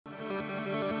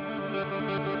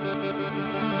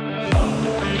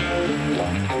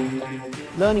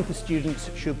Learning for students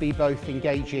should be both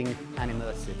engaging and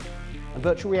immersive. And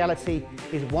virtual reality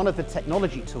is one of the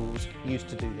technology tools used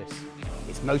to do this.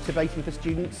 It's motivating for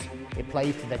students, it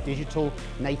plays to their digital,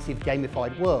 native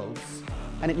gamified worlds,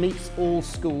 and it meets all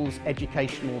schools'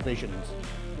 educational visions.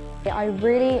 I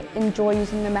really enjoy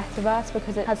using the Metaverse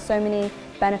because it has so many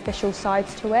beneficial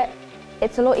sides to it.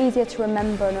 It's a lot easier to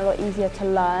remember and a lot easier to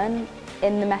learn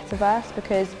in the Metaverse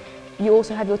because you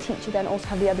also have your teacher then also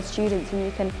have the other students, and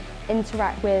you can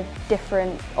interact with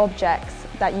different objects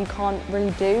that you can't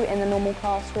really do in the normal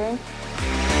classroom.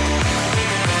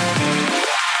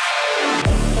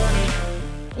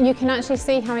 You can actually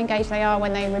see how engaged they are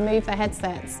when they remove their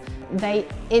headsets. They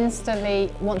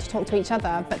instantly want to talk to each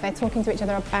other, but they're talking to each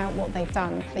other about what they've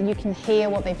done. And you can hear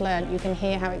what they've learned, you can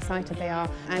hear how excited they are,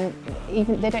 and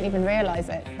they don't even realise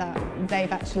it, that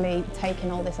they've actually taken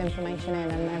all this information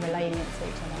in and they're relaying it to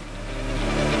each other.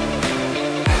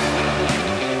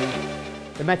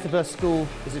 The Metaverse School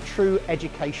is a true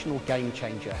educational game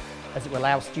changer, as it will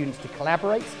allow students to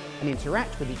collaborate and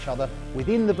interact with each other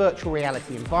within the virtual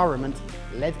reality environment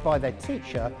led by their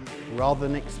teacher, rather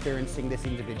than experiencing this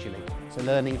individually. So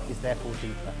learning is therefore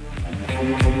deeper.